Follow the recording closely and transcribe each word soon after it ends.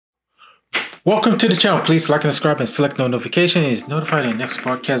Welcome to the channel. Please like and subscribe and select no notification is notified in the next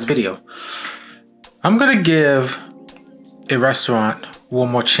podcast video. I'm gonna give a restaurant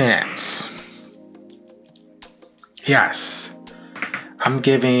one more chance. Yes, I'm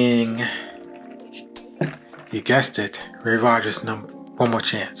giving, you guessed it, Ray Rogers one more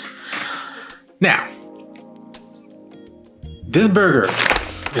chance. Now, this burger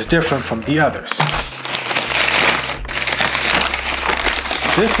is different from the others.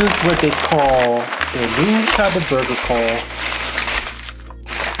 This is what they call their new type of burger called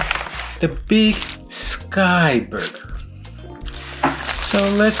the Big Sky Burger. So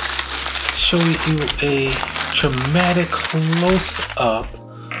let's show you a dramatic close-up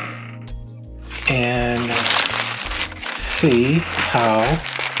and see how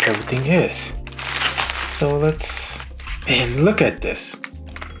everything is. So and look at this.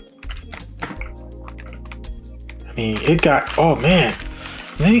 I mean, it got, oh man.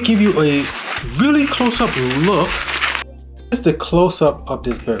 Let me give you a really close-up look. This is the close-up of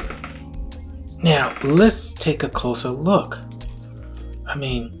this burger. Now, let's take a closer look. I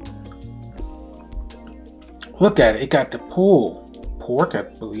mean, look at it. It got the pulled pork, I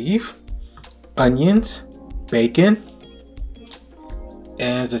believe, onions, bacon,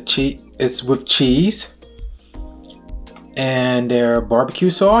 and it's with cheese, and their barbecue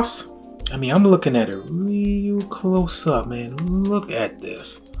sauce. I mean, I'm looking at it real close up, man. Look at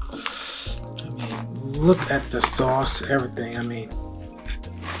this. I mean, look at the sauce, everything. I mean,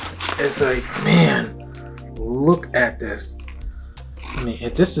 it's like, man, look at this. I mean,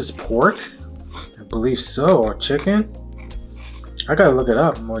 if this is pork, I believe so, or chicken. I gotta look it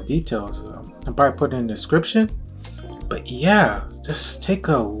up, more details. I'll probably put it in the description. But yeah, just take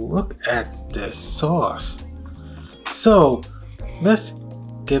a look at this sauce. So, let's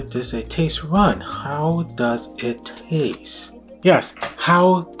give this a taste run. How does it taste? Yes,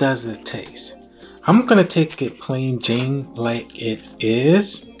 how does it taste? I'm gonna take it plain Jane like it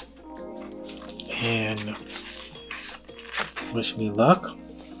is, and wish me luck.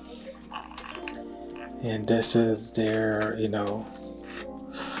 And this is their,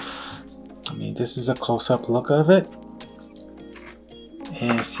 I mean, this is a close-up look of it,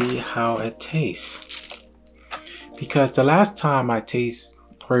 and see how it tastes. Because the last time I taste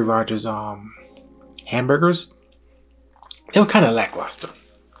Ray Rogers hamburgers, they were kind of lackluster.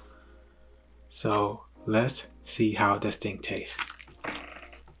 So let's see how this thing tastes.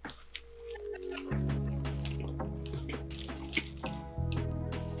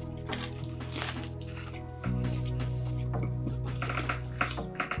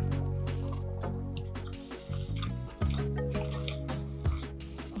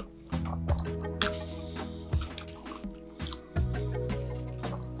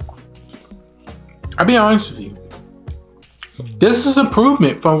 I'll be honest with you. This is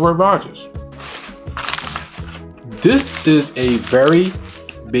improvement from Ray Rogers. This is a very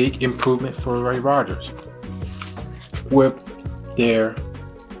big improvement for Ray Rogers with their.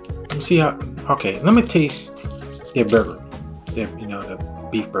 Let me see how. Okay, let me taste their burger. The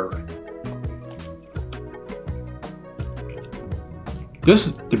beef burger. This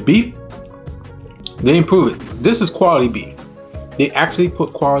is the beef. They improve it. This is quality beef. They actually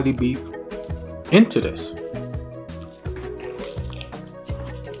put quality beef into this.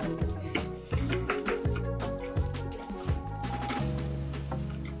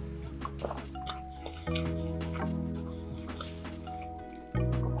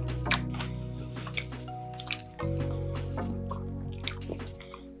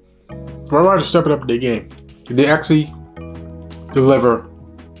 Ray Rogers stepping up their game. They actually deliver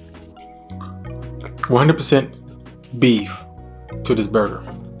 100% beef to this burger.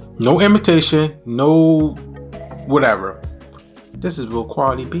 No imitation, no whatever. This is real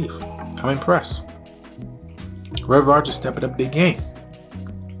quality beef. I'm impressed. Ray Rogers stepping up their game.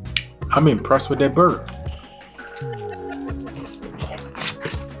 I'm impressed with that burger.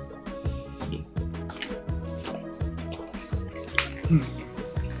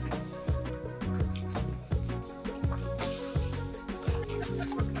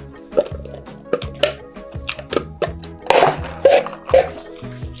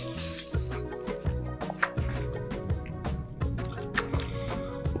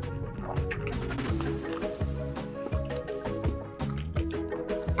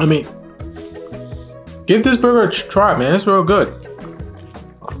 I mean, give this burger a try, man. It's real good.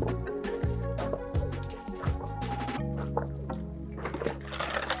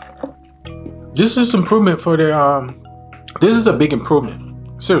 This is improvement for their this is a big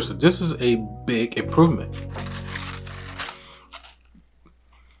improvement. Seriously, this is a big improvement.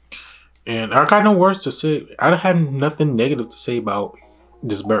 And I got no words to say. I had nothing negative to say about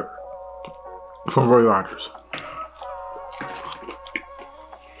this burger. from Roy Rogers.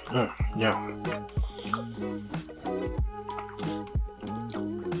 Yeah.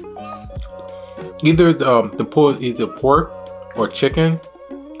 Either either pork or chicken,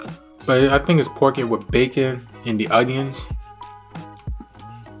 but I think it's pork with bacon and the onions.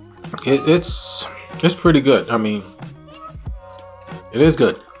 It's pretty good. I mean, it is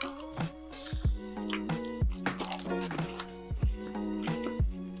good.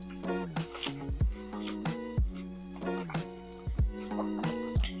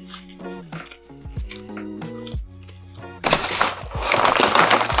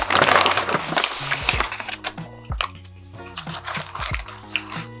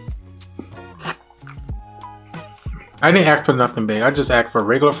 I didn't ask for nothing big. I just asked for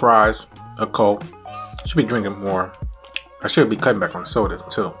regular fries, a Coke. Should be drinking more. I should be cutting back on soda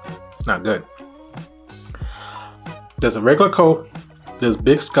too. It's not good. There's a regular Coke, there's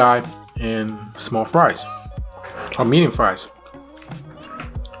Big Sky, and small fries. Or medium fries.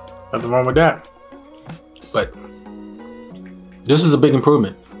 Nothing wrong with that. But this is a big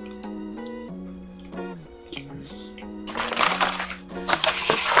improvement.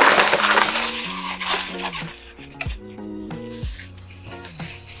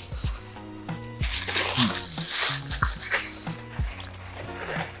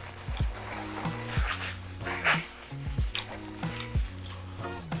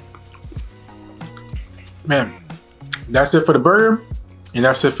 Man, that's it for the burger, and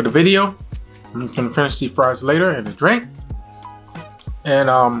that's it for the video. I'm just gonna finish these fries later and a drink. And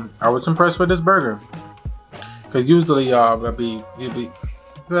I was impressed with this burger, because usually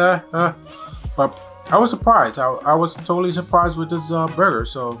but I was surprised. I was totally surprised with this burger.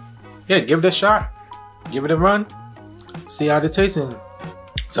 So yeah, give it a shot, give it a run, see how it tastes. And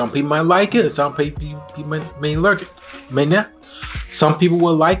some people might like it, and some people may like it, may not. Some people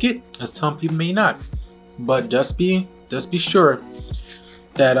will like it, and some people may not. But just be sure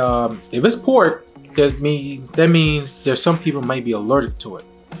that if it's pork, that means there's some people might be allergic to it.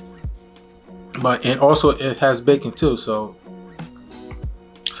 And also it has bacon too, so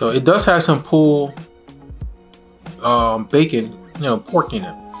it does have some pulled bacon, pork in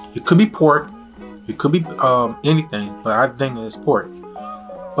it. It could be pork, it could be anything, but I think it's pork.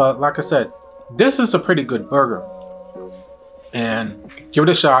 But like I said, this is a pretty good burger, and give it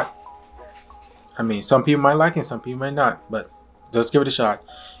a shot. I mean, some people might like it, some people might not, but just give it a shot.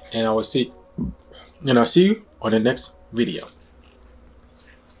 And I will see you on the next video.